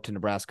blow to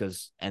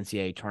Nebraska's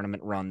NCAA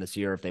tournament run this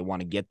year if they want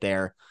to get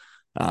there.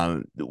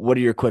 What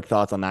are your quick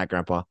thoughts on that,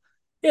 Grandpa?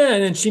 Yeah,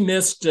 and then she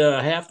missed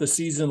half the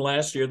season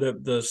last year,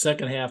 the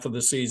second half of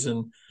the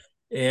season.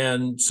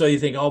 And so you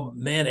think, oh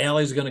man,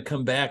 Allie's going to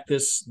come back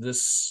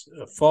this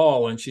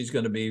fall, and she's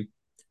going to be,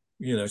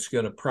 she's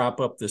going to prop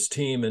up this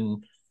team.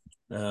 And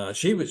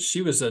she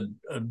was a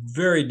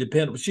very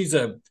dependable. She's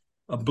a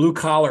blue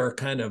collar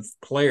kind of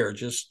player,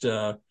 just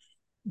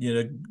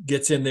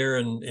gets in there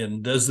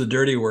and does the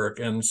dirty work.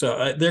 And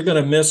so they're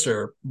going to miss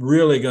her,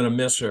 really going to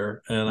miss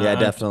her. And yeah,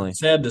 definitely I'm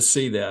sad to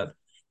see that.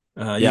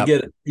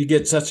 You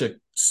get such a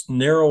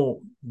narrow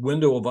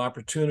window of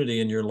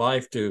opportunity in your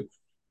life to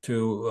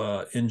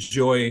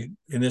enjoy,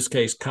 in this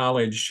case,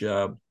 college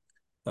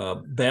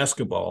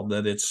basketball,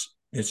 that it's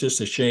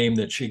just a shame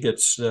that she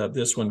gets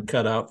this one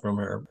cut out from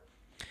her.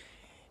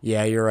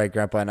 Yeah, you're right,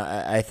 Grandpa, and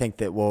I think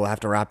that we'll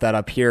have to wrap that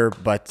up here.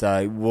 But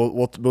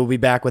we'll be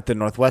back with the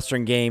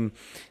Northwestern game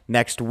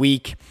next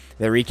week.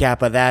 The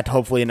recap of that,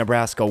 hopefully a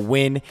Nebraska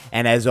win,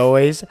 and as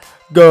always,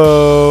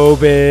 go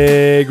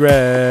Big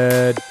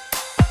Red.